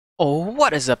Oh,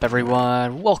 what is up,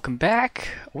 everyone? Welcome back.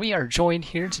 We are joined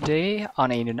here today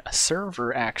on a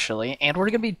server, actually, and we're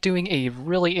going to be doing a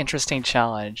really interesting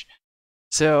challenge.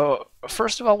 So,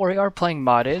 first of all, we are playing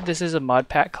modded. This is a mod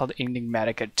pack called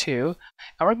Enigmatica 2, and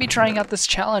we're going to be trying out this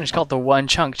challenge called the One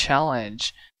Chunk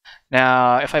Challenge.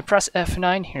 Now, if I press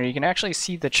F9 here, you can actually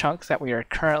see the chunk that we are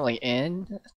currently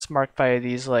in. It's marked by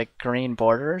these, like, green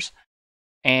borders.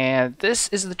 And this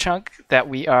is the chunk that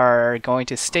we are going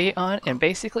to stay on and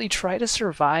basically try to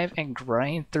survive and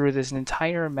grind through this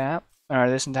entire map, or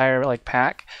this entire like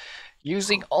pack,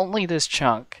 using only this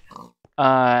chunk.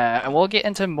 And we'll get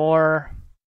into the more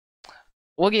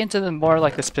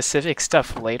like the specific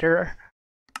stuff later.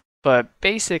 But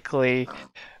basically,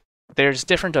 there's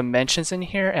different dimensions in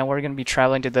here, and we're going to be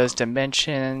traveling to those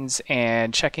dimensions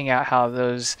and checking out how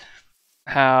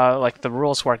like the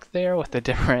rules work there with the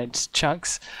different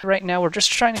chunks. Right now we're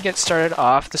just trying to get started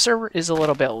off. The server is a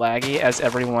little bit laggy as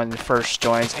everyone first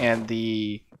joins and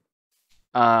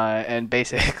and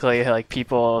basically like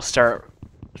people start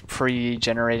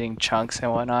pre-generating chunks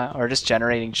and whatnot, or just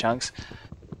generating chunks,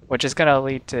 which is gonna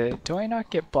lead to, do I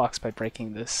not get blocks by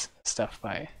breaking this stuff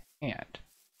by hand?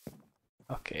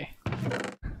 Okay.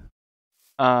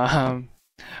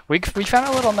 We found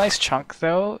a little nice chunk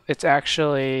though. It's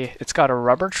got a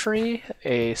rubber tree,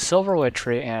 a silverwood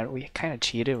tree, and we kind of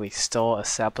cheated. We stole a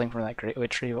sapling from that greatwood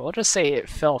tree, but we'll just say it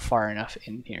fell far enough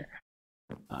in here.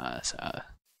 So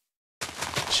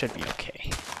it should be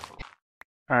okay.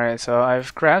 Alright, so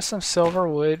I've grabbed some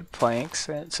silverwood planks,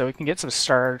 so we can get some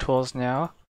starter tools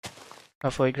now.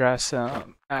 Hopefully grab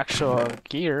some actual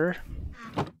gear.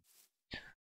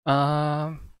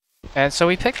 And so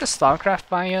we picked the Stormcraft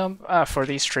biome for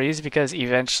these trees because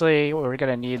eventually we're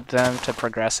gonna need them to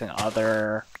progress in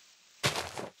other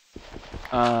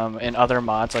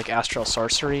mods like Astral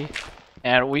Sorcery.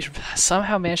 And we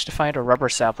somehow managed to find a rubber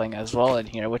sapling as well in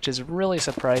here, which is really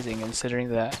surprising considering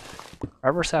that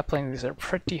rubber saplings are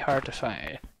pretty hard to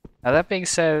find. Now that being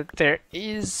said, there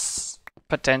is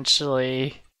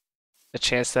potentially a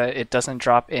chance that it doesn't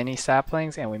drop any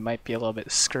saplings and we might be a little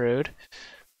bit screwed.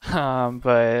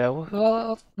 But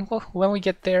when we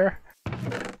get there,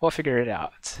 we'll figure it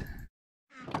out.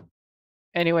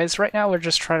 Anyways, right now we're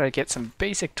just trying to get some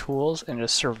basic tools and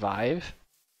just survive.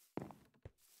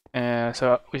 And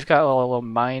so we've got a little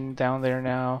mine down there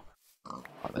now. Oh,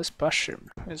 this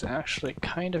mushroom is actually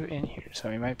kind of in here,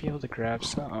 so we might be able to grab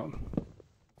some.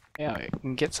 Yeah, we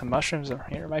can get some mushrooms in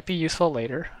here. It might be useful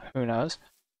later. Who knows?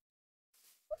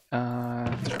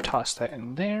 Toss that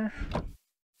in there.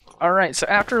 Alright, so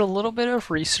after a little bit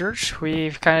of research,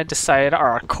 we've kind of decided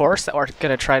our course that we're going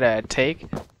to try to take.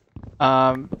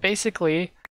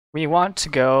 Basically, we want to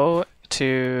go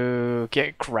to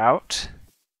get grout,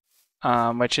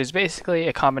 which is basically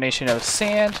a combination of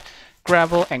sand,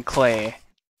 gravel, and clay.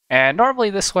 And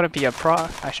normally this wouldn't be a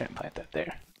I shouldn't plant that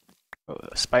there. Oh,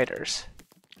 spiders.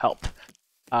 Help.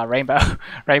 Rainbow.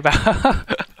 Rainbow.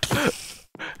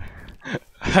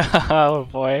 Oh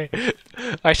boy.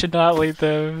 I should not lead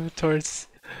them towards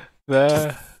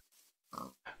the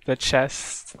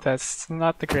chest. That's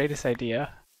not the greatest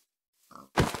idea.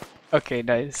 Okay,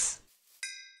 nice.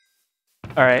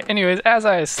 Alright, anyways, as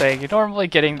I was saying, normally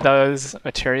getting those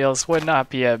materials would not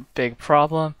be a big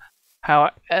problem.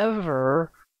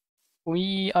 However,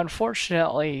 we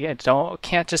unfortunately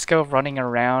can't just go running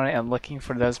around and looking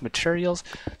for those materials.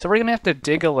 So we're gonna have to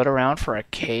dig a little around for a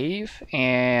cave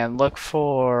and look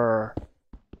for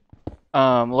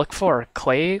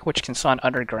clay, which can spawn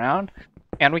underground,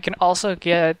 and we can also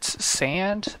get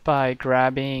sand by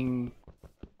grabbing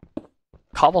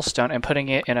cobblestone and putting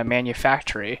it in a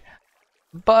manufactory.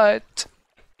 But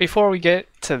before we get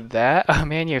to that, a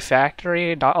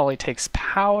manufactory not only takes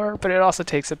power, but it also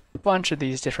takes a bunch of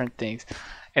these different things.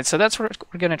 And so that's what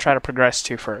we're going to try to progress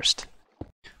to first.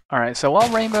 Alright, so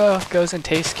while Rainbow goes and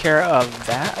takes care of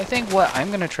that, I think what I'm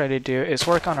going to try to do is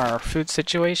work on our food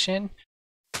situation,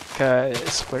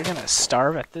 because we're going to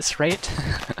starve at this rate.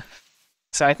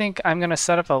 So I think I'm going to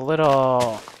set up a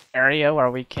little area where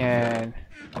we can...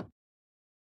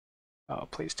 Oh,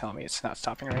 please tell me it's not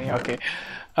stopping raining. Okay.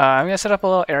 I'm going to set up a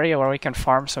little area where we can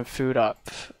farm some food up.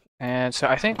 And so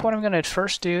I think what I'm going to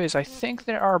first do is I think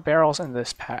there are barrels in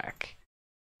this pack.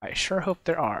 I sure hope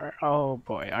there are. Oh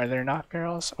boy, are there not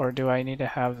barrels? Or do I need to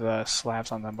have the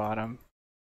slabs on the bottom?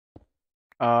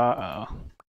 Uh-oh.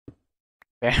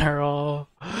 Barrel.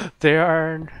 Are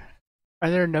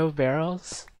there no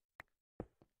barrels?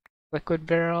 Liquid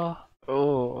barrel?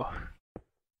 Oh.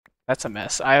 That's a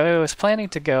mess. I was planning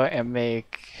to go and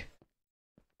make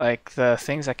like the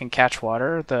things that can catch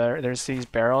water. There's these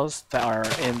barrels that are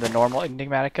in the normal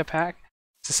Enigmatica pack.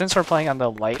 So since we're playing on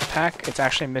the light pack, it's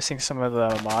actually missing some of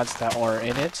the mods that were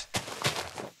in it.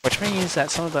 Which means that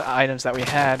some of the items that we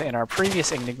had in our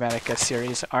previous Enigmatica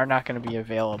series are not going to be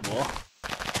available.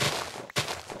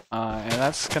 And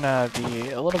that's going to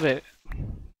be a little bit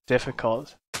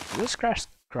difficult. Is this grass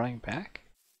growing back?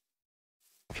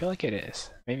 I feel like it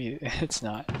is. Maybe it's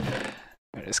not.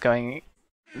 It's going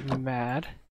mad.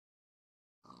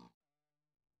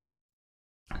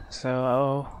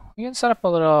 So we can set up a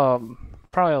little,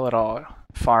 probably a little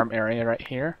farm area right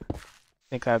here. I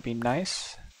think that would be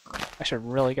nice. I should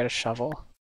really get a shovel.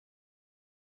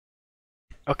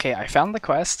 Okay, I found the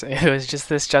quest. It was just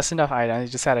this just enough items.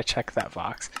 You just had to check that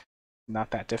box.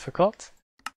 Not that difficult.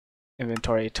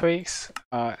 Inventory tweaks.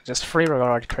 Just free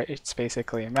reward crates,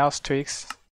 basically. Mouse tweaks.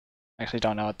 Actually,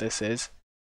 don't know what this is.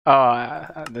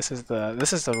 Oh, this is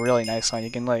the really nice one.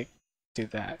 You can like do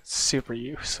that. It's super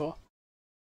useful.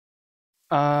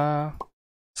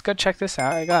 Let's go check this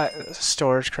out. I got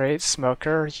storage crate,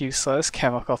 smoker, useless,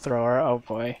 chemical thrower. Oh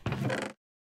boy.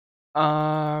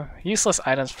 Useless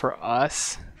items for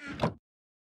us.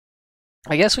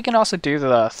 I guess we can also do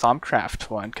the Thumbcraft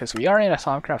one, because we are in a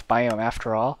Thumbcraft biome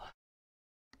after all.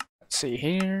 Let's see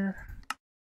here.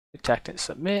 Detect and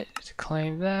submit.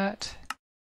 Claim that.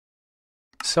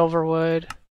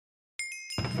 Silverwood.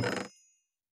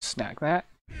 Snag that.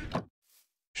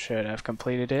 Should have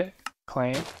completed it.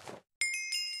 Claim.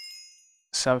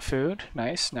 Some food.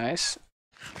 Nice, nice.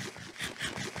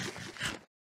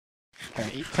 Can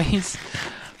I eat, please?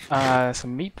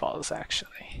 Some meatballs,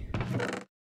 actually.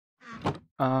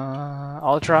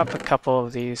 I'll drop a couple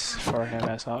of these for him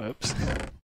as well. Oops.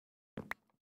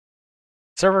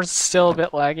 Server's still a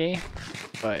bit laggy,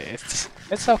 but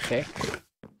it's okay.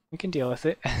 We can deal with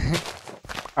it.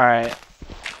 Alright.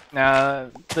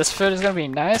 Now, this food is going to be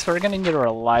nice, but we're going to need a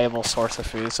reliable source of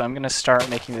food, so I'm going to start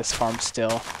making this farm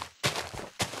still.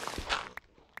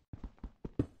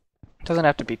 Doesn't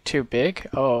have to be too big.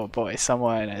 Oh boy,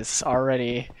 someone is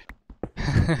already...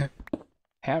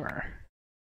 Hammer.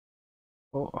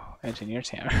 Oh, engineer's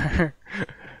hammer.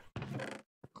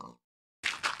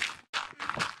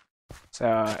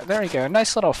 So, there we go.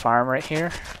 Nice little farm right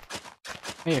here.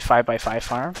 Maybe a 5x5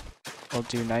 farm will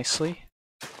do nicely.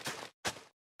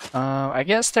 I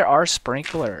guess there are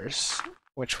sprinklers,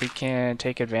 which we can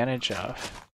take advantage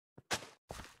of.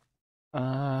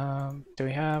 What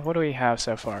do we have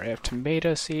so far? We have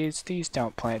tomato seeds. These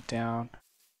don't plant down.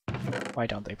 Why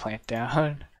don't they plant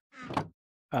down?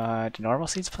 Do normal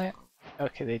seeds plant?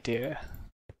 Okay, they do.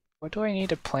 What do I need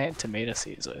to plant tomato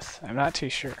seeds with? I'm not too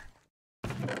sure.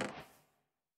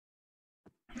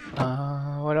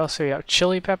 What else do we have?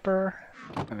 Chili pepper?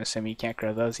 I'm assuming you can't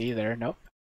grow those either. Nope.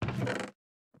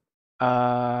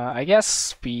 I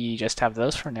guess we just have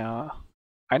those for now.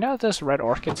 I know this red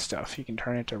orchid stuff you can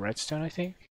turn into redstone, I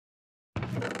think.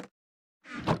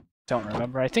 Don't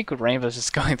remember. I think Rainbow's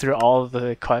just going through all of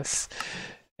the quests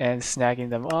and snagging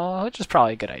them all, which is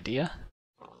probably a good idea.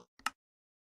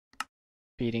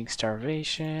 Beating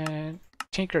starvation,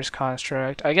 Tinker's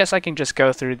construct. I guess I can just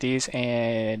go through these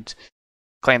and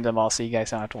claim them all so you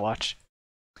guys don't have to watch.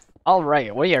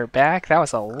 Alright, we are back. That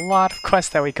was a lot of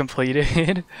quests that we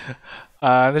completed.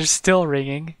 They're still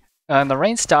ringing. The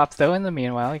rain stopped though in the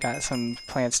meanwhile. We got some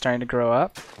plants starting to grow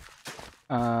up.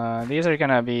 These are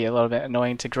gonna be a little bit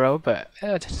annoying to grow, but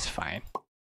it's fine.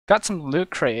 Got some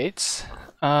loot crates.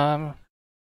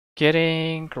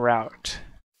 Getting grout.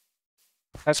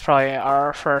 That's probably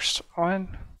our first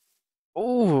one.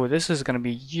 Ooh, this is gonna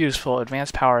be useful.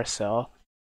 Advanced power cell.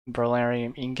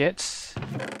 Beryllium ingots.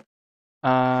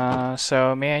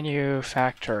 So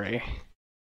manufactory.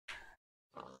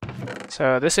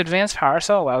 So this advanced power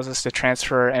cell allows us to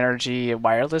transfer energy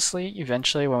wirelessly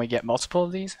eventually when we get multiple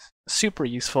of these. Super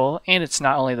useful, and it's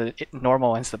not only the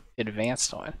normal one, it's the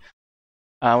advanced one.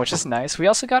 Which is nice. We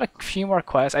also got a few more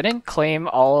quests. I didn't claim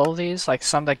all of these, like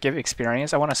some that give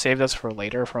experience. I want to save those for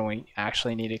later for when we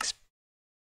actually need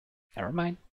Never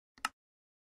mind.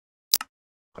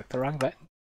 Click the wrong button.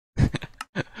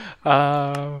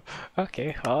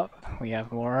 Okay, well, we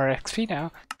have more XP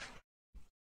now.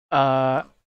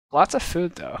 Lots of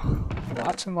food though.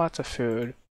 Lots and lots of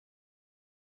food.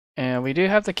 And we do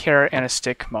have the carrot and a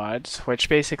stick mods, which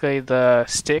basically the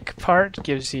stick part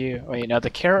gives you, wait, no, the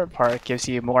carrot part gives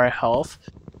you more health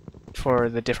for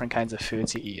the different kinds of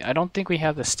foods you eat. I don't think we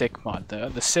have the stick mod though.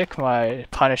 The stick mod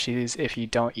punishes if you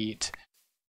don't eat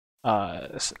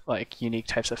like unique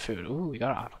types of food. Ooh, we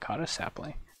got an avocado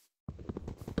sapling.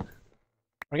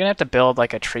 We're gonna have to build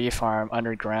like a tree farm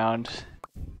underground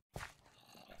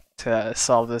to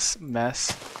solve this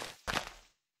mess.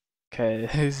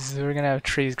 Because we're gonna have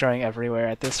trees growing everywhere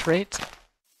at this rate.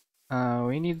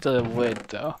 We need the wood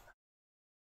though.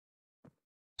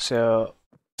 So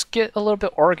let's get a little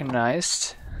bit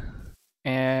organized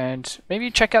and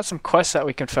maybe check out some quests that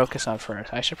we can focus on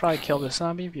first. I should probably kill the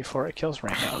zombie before it kills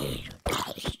Rainbow.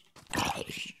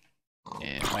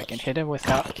 If I can hit him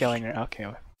without killing her.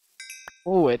 Okay.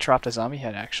 Oh, it dropped a zombie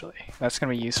head actually. That's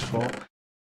gonna be useful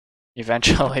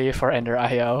eventually for Ender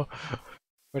IO,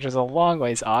 which is a long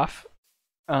ways off.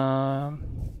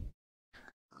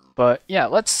 But yeah,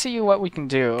 let's see what we can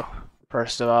do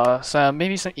first of all. So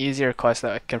maybe some easier quests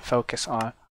that I can focus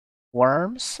on.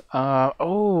 Worms.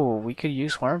 Oh, we could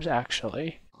use worms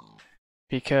actually,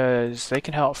 because they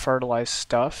can help fertilize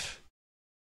stuff.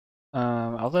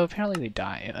 Although apparently they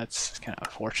die. That's kind of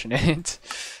unfortunate.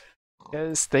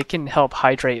 Because they can help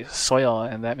hydrate soil,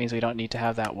 and that means we don't need to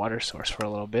have that water source for a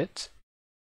little bit.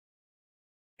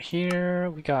 Here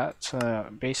we got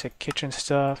some basic kitchen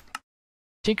stuff.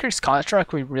 Tinker's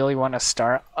Construct we really want to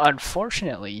start.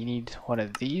 Unfortunately, you need one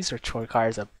of these, which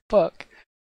requires a book,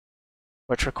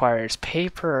 which requires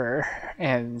paper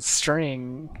and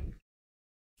string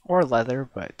or leather,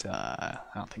 but I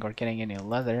don't think we're getting any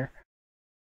leather.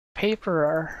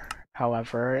 Paper,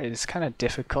 however, is kind of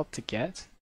difficult to get.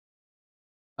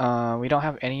 We don't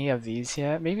have any of these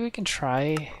yet. Maybe we can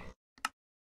try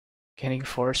getting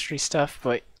forestry stuff,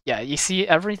 but yeah, you see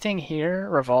everything here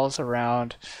revolves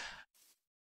around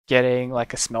getting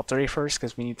like a smeltery first,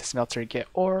 because we need the smelter to get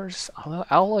ores. Although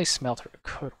alloy smelter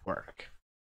could work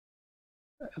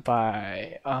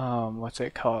by what's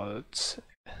it called?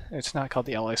 It's not called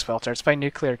the alloy smelter, it's by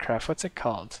Nuclear Craft. What's it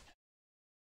called?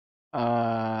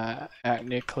 At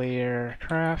Nuclear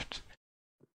Craft.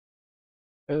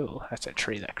 Oh, that's a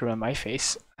tree that grew in my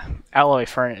face. Alloy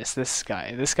furnace, this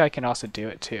guy. This guy can also do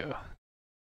it too.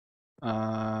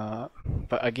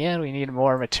 But again, we need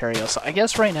more materials. So I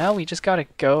guess right now we just gotta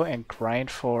go and grind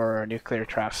for Nuclear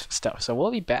Craft stuff. So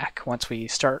we'll be back once we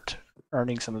start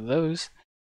earning some of those.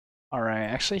 Alright, I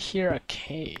actually hear a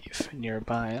cave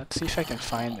nearby. Let's see if I can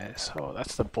find this. Oh,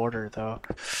 that's the border though.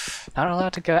 Not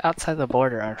allowed to go outside the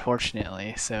border,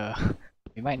 unfortunately, so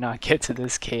we might not get to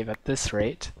this cave at this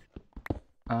rate.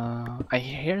 I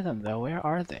hear them though. Where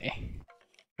are they?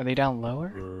 Are they down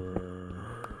lower?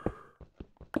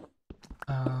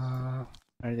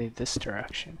 Are they this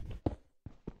direction?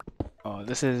 Oh,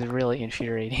 this is really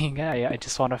infuriating. I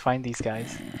just want to find these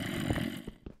guys.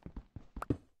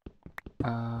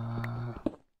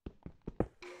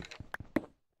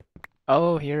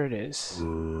 Oh, here it is.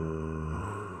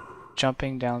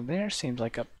 Jumping down there seems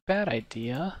like a bad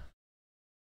idea.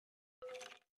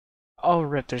 Oh,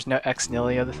 rip, there's no ex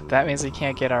nihilo. That means we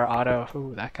can't get our auto.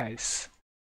 Ooh, that guy's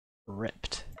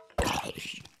ripped.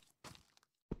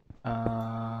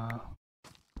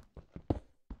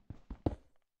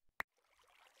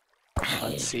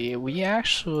 Let's see, we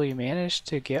actually managed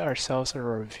to get ourselves a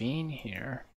ravine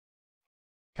here.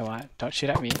 Come on, don't shoot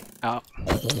at me. Oh.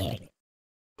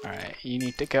 Alright, you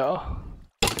need to go.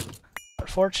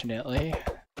 Unfortunately.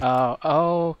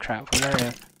 Oh crap, we are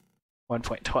in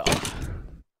 1.12.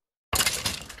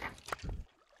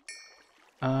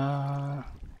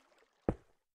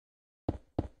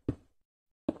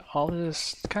 I'll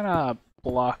just kind of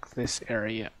block this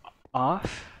area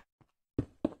off.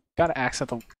 Gotta access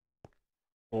the...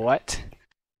 What?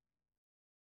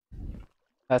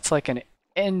 That's like an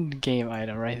end game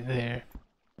item right there.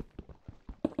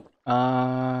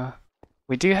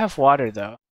 We do have water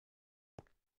though.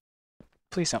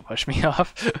 Please don't push me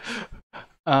off.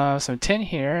 Some tin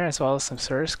here, as well as some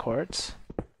service quartz.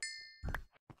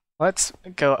 Let's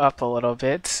go up a little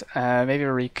bit, maybe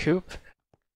recoup,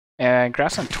 and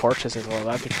grab some torches as well.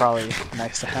 That'd be probably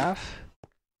nice to have.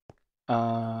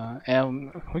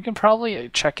 And we can probably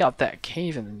check out that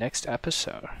cave in the next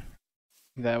episode.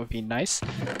 That would be nice.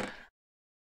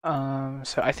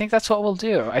 So I think that's what we'll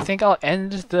do. I think I'll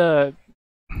end the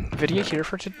video here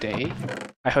for today.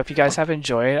 I hope you guys have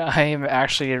enjoyed. I am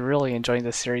actually really enjoying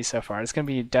this series so far. It's going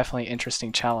to be definitely an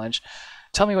interesting challenge.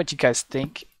 Tell me what you guys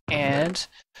think, and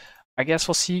I guess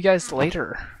we'll see you guys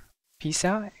later. Peace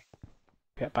out.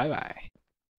 Yeah, bye-bye.